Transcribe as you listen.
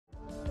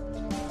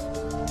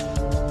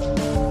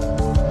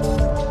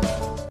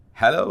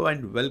Hello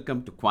and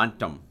welcome to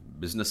Quantum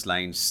Business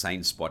Lines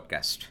Science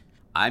Podcast.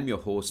 I'm your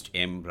host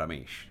M.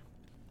 Ramesh.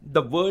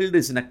 The world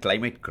is in a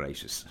climate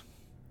crisis.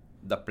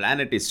 The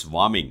planet is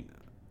warming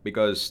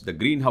because the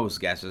greenhouse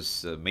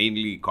gases,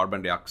 mainly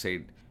carbon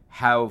dioxide,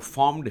 have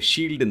formed a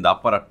shield in the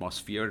upper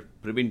atmosphere,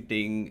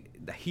 preventing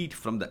the heat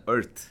from the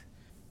earth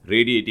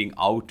radiating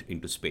out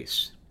into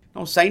space.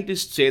 Now,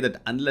 scientists say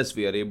that unless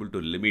we are able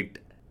to limit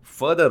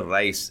further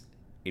rise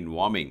in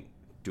warming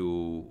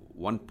to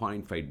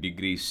 1.5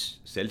 degrees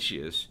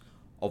Celsius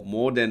of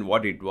more than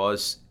what it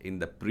was in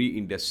the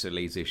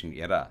pre-industrialization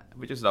era,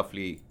 which is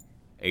roughly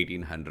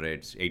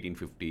 1800s,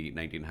 1850,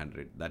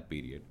 1900, that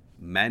period,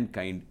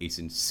 mankind is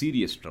in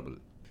serious trouble.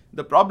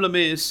 The problem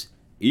is,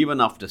 even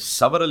after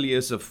several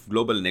years of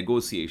global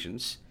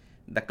negotiations,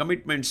 the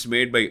commitments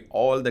made by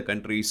all the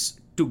countries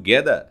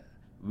together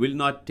will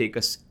not take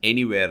us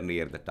anywhere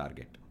near the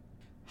target.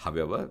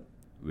 However,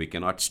 we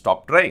cannot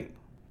stop trying.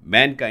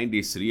 Mankind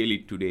is really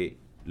today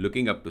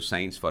looking up to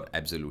science for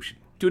absolution.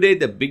 Today,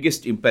 the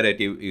biggest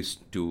imperative is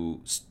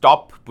to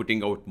stop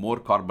putting out more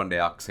carbon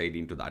dioxide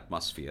into the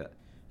atmosphere.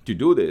 To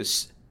do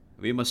this,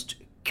 we must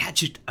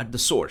catch it at the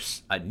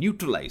source and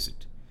neutralize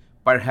it,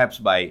 perhaps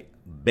by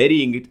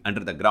burying it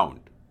under the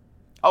ground.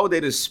 Oh,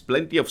 there is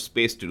plenty of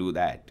space to do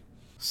that.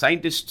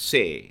 Scientists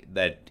say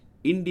that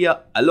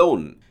India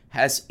alone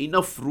has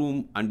enough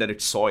room under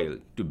its soil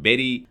to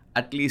bury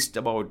at least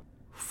about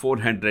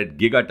 400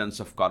 gigatons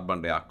of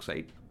carbon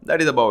dioxide.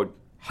 That is about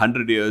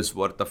 100 years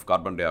worth of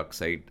carbon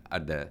dioxide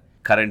at the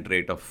current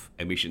rate of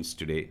emissions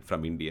today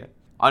from India.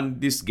 And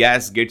this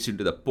gas gets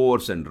into the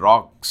pores and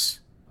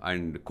rocks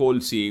and coal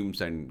seams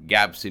and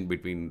gaps in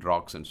between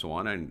rocks and so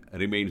on and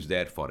remains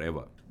there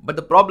forever. But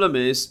the problem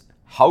is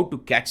how to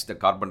catch the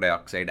carbon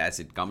dioxide as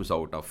it comes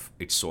out of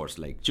its source,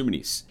 like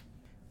chimneys.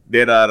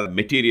 There are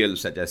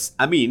materials such as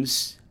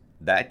amines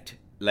that,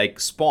 like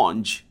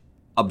sponge,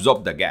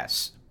 absorb the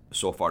gas.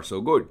 So far,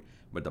 so good.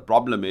 But the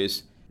problem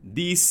is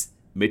these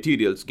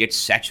materials get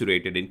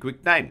saturated in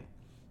quick time.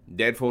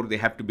 Therefore, they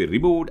have to be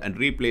removed and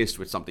replaced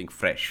with something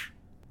fresh.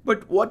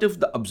 But what if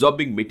the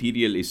absorbing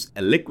material is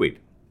a liquid?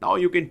 Now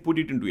you can put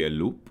it into a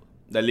loop.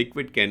 The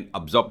liquid can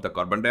absorb the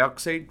carbon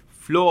dioxide,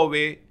 flow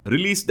away,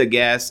 release the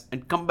gas,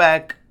 and come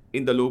back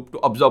in the loop to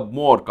absorb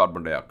more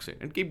carbon dioxide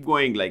and keep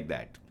going like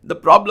that. The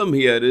problem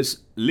here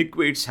is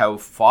liquids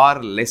have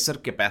far lesser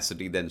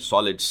capacity than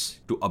solids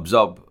to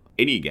absorb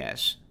any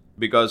gas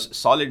because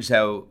solids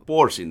have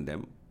pores in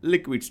them.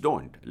 Liquids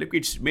don't.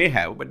 Liquids may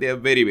have, but they are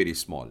very, very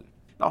small.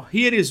 Now,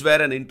 here is where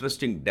an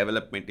interesting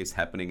development is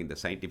happening in the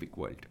scientific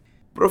world.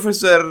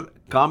 Professor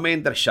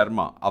Kamendra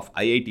Sharma of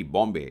IIT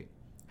Bombay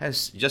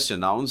has just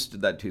announced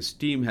that his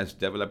team has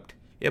developed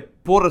a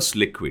porous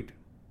liquid.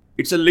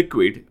 It's a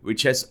liquid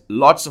which has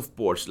lots of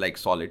pores like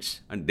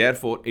solids, and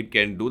therefore it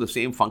can do the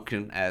same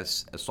function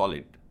as a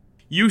solid.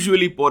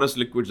 Usually, porous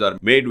liquids are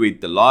made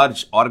with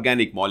large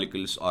organic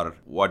molecules or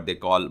what they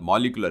call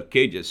molecular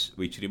cages,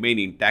 which remain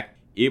intact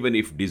even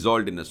if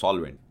dissolved in a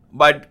solvent.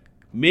 But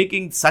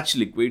making such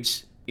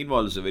liquids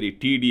involves a very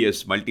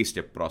tedious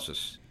multi-step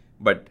process.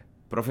 But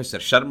Professor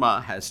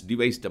Sharma has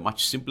devised a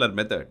much simpler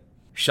method.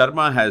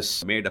 Sharma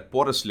has made a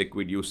porous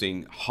liquid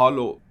using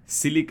hollow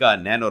silica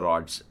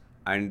nanorods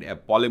and a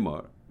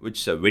polymer, which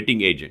is a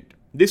wetting agent.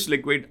 This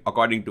liquid,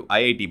 according to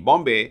IIT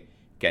Bombay,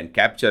 can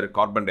capture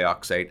carbon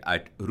dioxide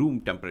at room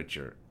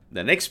temperature.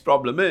 The next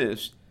problem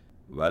is,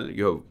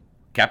 you have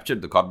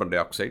captured the carbon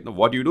dioxide. Now,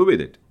 what do you do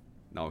with it?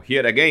 Now,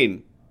 here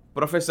again,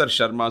 Professor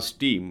Sharma's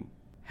team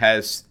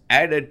has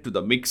added to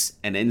the mix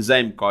an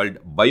enzyme called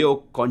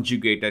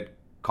bioconjugated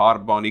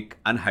carbonic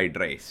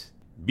anhydrase,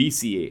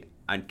 BCA,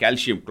 and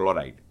calcium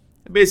chloride.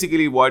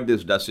 Basically, what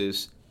this does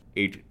is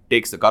it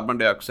takes the carbon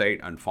dioxide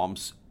and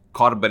forms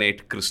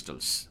carbonate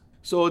crystals.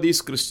 So,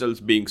 these crystals,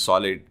 being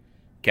solid,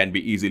 can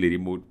be easily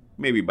removed,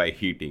 maybe by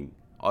heating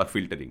or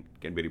filtering,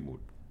 can be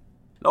removed.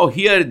 Now,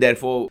 here,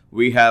 therefore,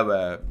 we have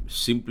a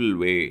simple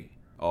way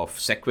of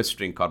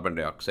sequestering carbon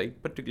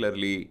dioxide,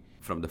 particularly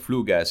from the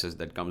flue gases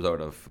that comes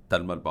out of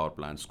thermal power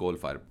plants,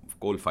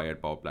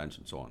 coal-fired power plants,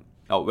 and so on.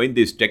 Now, when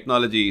this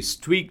technology is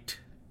tweaked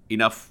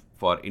enough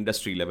for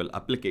industry-level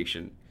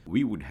application,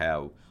 we would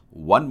have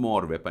one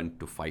more weapon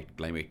to fight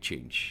climate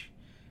change.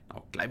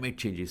 Now, climate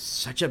change is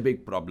such a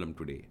big problem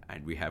today,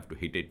 and we have to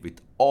hit it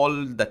with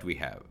all that we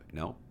have.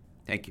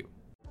 Thank you.